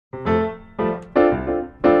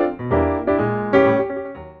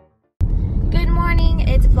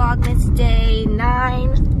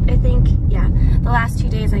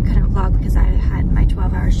days I couldn't vlog because I had my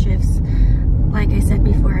 12-hour shifts. Like I said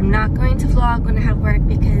before, I'm not going to vlog when I have work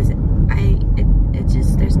because it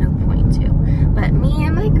just, there's no point to. But me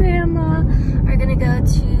and my grandma are gonna go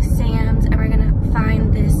to Sam's and we're gonna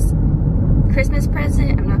find this Christmas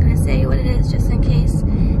present. I'm not gonna say what it is just in case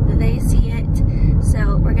they see it.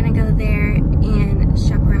 So we're gonna go there and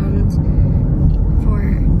shop around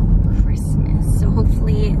for Christmas. So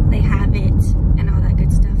hopefully they have it and all that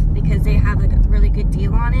good stuff because they have like a really good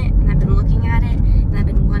deal on it and I've been looking at it and I've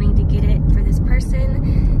been wanting to get it for this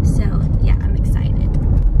person. So yeah, I'm excited.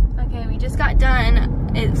 Okay, we just got done.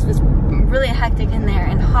 It was really hectic in there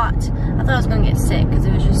and hot. I thought I was gonna get sick because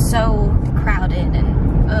it was just so crowded and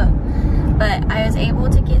but I was able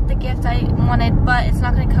to get the gift I wanted, but it's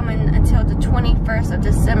not gonna come in until the 21st of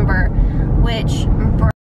December, which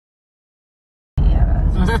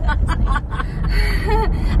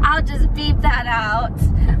I'll just beep that out.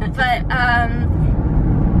 But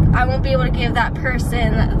I won't be able to give that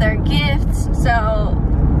person their gift, so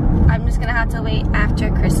I'm just gonna have to wait after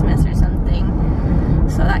Christmas or something.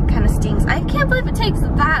 So that kind of stings. I can't believe it takes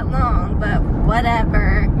that long, but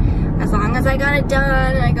whatever. As long as I got it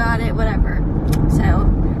done, I got it, whatever. So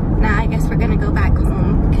now I guess we're gonna go back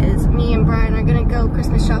home because me and Brian are gonna go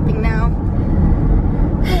Christmas shopping now.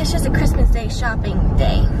 It's just a Christmas Day shopping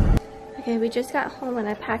day. Okay, we just got home and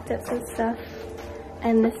I packed up some stuff.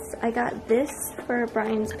 And this, I got this for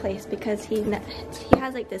Brian's place because he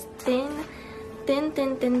has like this thin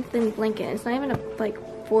blanket. It's not even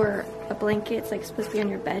for a blanket. It's like supposed to be on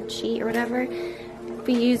your bed sheet or whatever.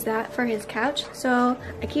 We use that for his couch. So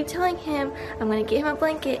I keep telling him I'm gonna get him a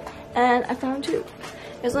blanket, and I found two.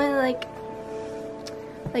 It was only like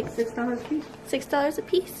 $6 a piece. $6 a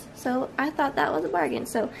piece. So I thought that was a bargain.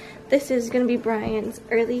 So this is gonna be Brian's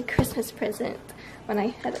early Christmas present when I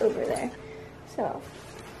head over there. So,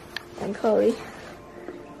 and Chloe,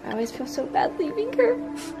 I always feel so bad leaving her.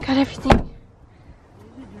 Got everything.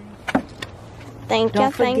 Thank you,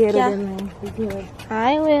 thank you.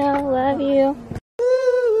 I will. Love you.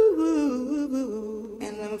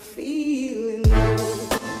 And I'm feeling.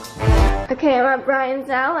 Okay, I'm at Brian's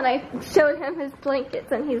now, and I showed him his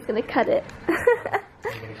blankets, and he's gonna cut it. I'm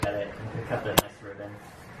gonna cut it. I'm gonna cut the nice ribbon.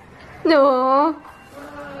 No.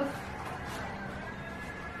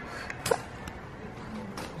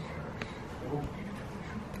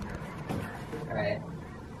 Alright.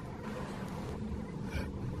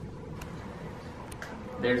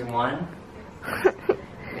 There's one.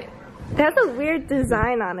 That's a weird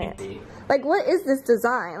design on it. Like, what is this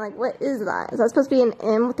design? Like, what is that? Is that supposed to be an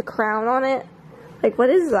M with a crown on it? Like, what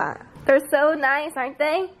is that? They're so nice, aren't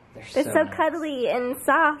they? They're so nice. Cuddly and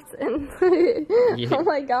soft and oh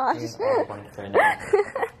my gosh.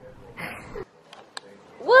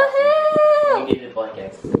 Woohoo! You needed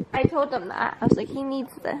blankets. I told him that. I was like, he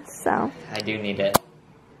needs this, so. I do need it.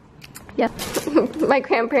 Yep. My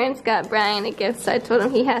grandparents got Brian a gift, so I told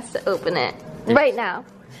him he has to open it right now.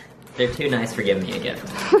 They're too nice for giving me a gift.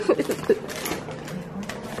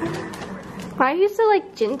 Why are you so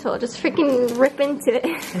like gentle? Just freaking rip into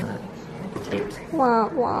it. Wah,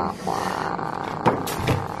 wah, wah.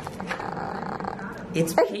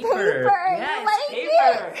 It's paper. Yeah, it's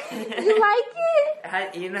paper. You like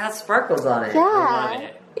it? It even has sparkles on it. Yeah. I love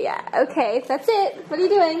it. Yeah, okay, that's it. What are you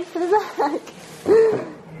doing? Put it back.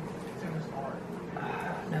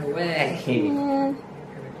 No way. Yeah.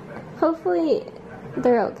 Hopefully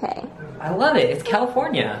they're okay. I love it. It's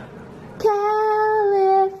California.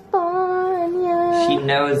 California. She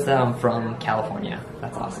knows I'm from California.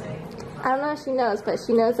 That's awesome. I don't know if she knows, but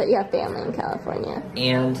she knows that you have family in California.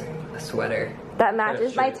 And a sweater. That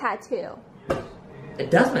matches my tattoo. It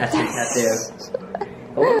does match your tattoo.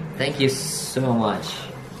 Oh, thank you so much.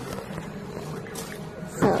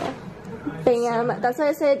 So, bam. That's why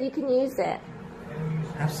I said you can use it.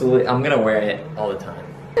 Absolutely. I'm gonna wear it all the time.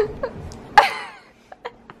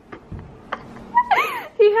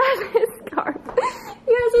 He has his scarf.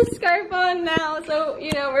 He has his scarf on now, so,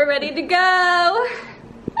 you know, we're ready to go.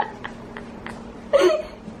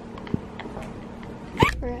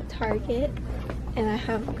 We're at Target, and I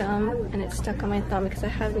have gum, and it's stuck on my thumb because I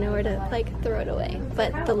have nowhere to, like, throw it away.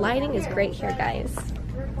 But the lighting is great here, guys.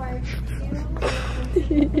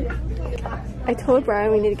 I told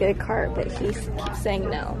Brian we need to get a cart, but he keeps saying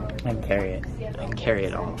no. I can carry it. I can carry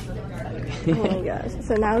it all. Oh my gosh.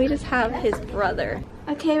 So now we just have his brother.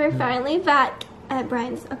 Okay, we're finally back at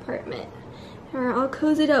Brian's apartment. And we're all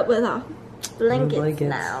cozied up with our blankets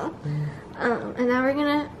now. And now we're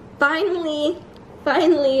gonna finally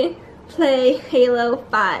play Halo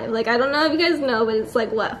 5. Like, I don't know if you guys know, but it's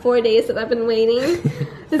like, what, 4 days that I've been waiting?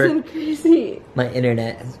 It's been crazy. My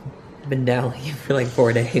internet has been down for like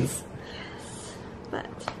 4 days. But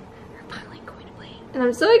we're finally going to play. And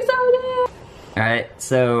I'm so excited! Alright,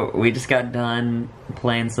 so we just got done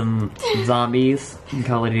playing some zombies in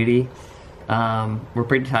Call of Duty. We're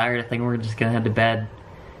pretty tired. I think we're just gonna head to bed.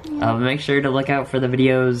 Yeah. Make sure to look out for the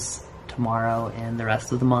videos tomorrow and the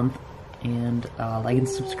rest of the month. And like and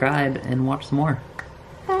subscribe and watch some more.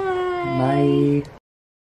 Bye! Bye!